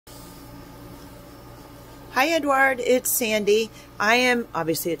Hi Edward, it's Sandy.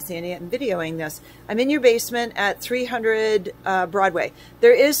 Obviously it's Sandy, I'm videoing this. I'm in your basement at 300 Broadway.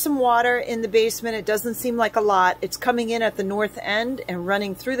 There is some water in the basement. It doesn't seem like a lot. It's coming in at the north end and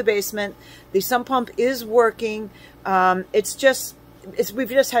running through the basement. The sump pump is working. We've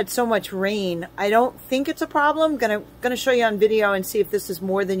just had so much rain. I don't think it's a problem. Gonna show you on video and see if this is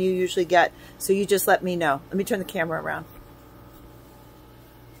more than you usually get. So you just let me know. Let me turn the camera around.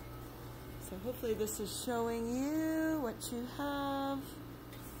 So hopefully this is showing you what you have.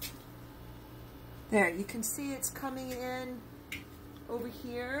 There, you can see it's coming in over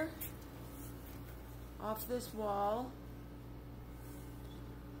here off this wall.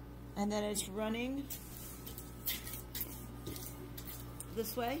 And then it's running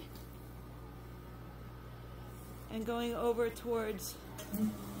this way and going over towards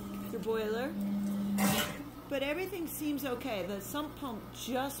your boiler. But everything seems okay. The sump pump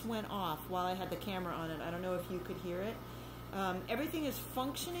just went off while I had the camera on it. I don't know if you could hear it. Everything is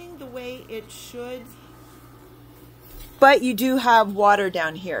functioning the way it should. But you do have water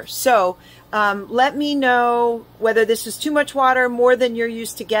down here. So let me know whether this is too much water, more than you're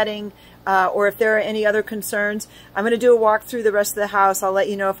used to getting, or if there are any other concerns. I'm going to do a walk through the rest of the house. I'll let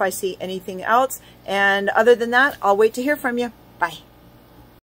you know if I see anything else. And other than that, I'll wait to hear from you. Bye.